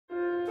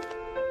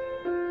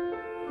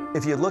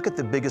If you look at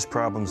the biggest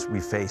problems we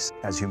face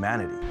as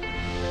humanity,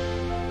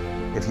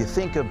 if you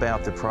think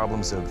about the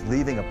problems of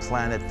leaving a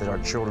planet that our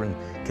children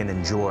can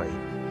enjoy,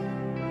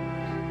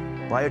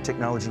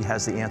 biotechnology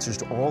has the answers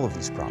to all of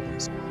these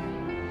problems.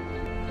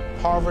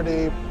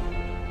 Poverty,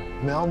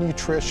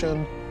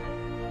 malnutrition,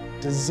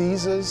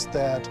 diseases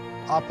that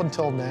up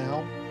until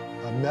now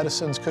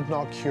medicines could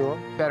not cure.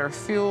 Better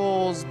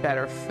fuels,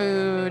 better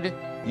food.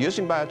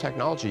 Using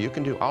biotechnology, you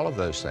can do all of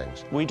those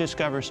things. We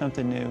discover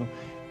something new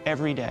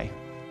every day.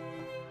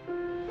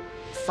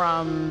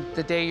 From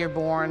the day you're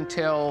born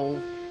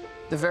till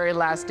the very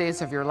last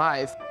days of your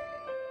life,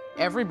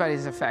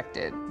 everybody's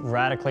affected.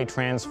 Radically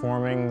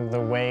transforming the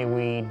way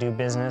we do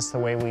business, the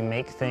way we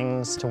make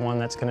things, to one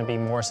that's going to be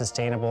more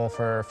sustainable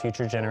for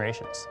future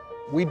generations.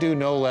 We do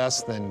no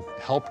less than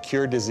help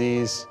cure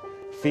disease,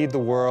 feed the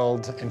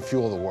world, and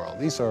fuel the world.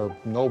 These are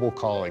noble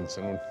callings,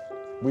 and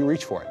we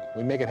reach for it.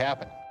 We make it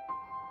happen.